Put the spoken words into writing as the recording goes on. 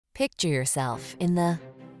Picture yourself in the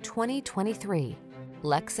 2023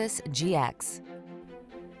 Lexus GX.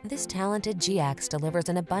 This talented GX delivers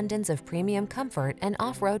an abundance of premium comfort and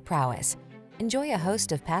off-road prowess. Enjoy a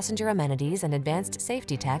host of passenger amenities and advanced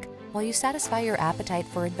safety tech while you satisfy your appetite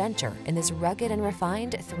for adventure in this rugged and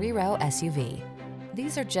refined three-row SUV.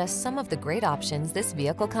 These are just some of the great options this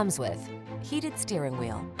vehicle comes with: heated steering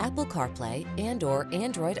wheel, Apple CarPlay and/or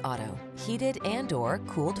Android Auto, heated and/or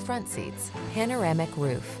cooled front seats, panoramic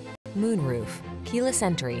roof, moonroof, keyless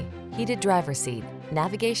entry, heated driver's seat,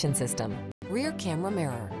 navigation system, rear camera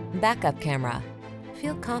mirror, backup camera.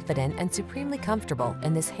 Feel confident and supremely comfortable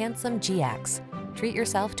in this handsome GX. Treat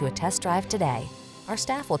yourself to a test drive today. Our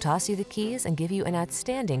staff will toss you the keys and give you an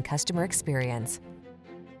outstanding customer experience.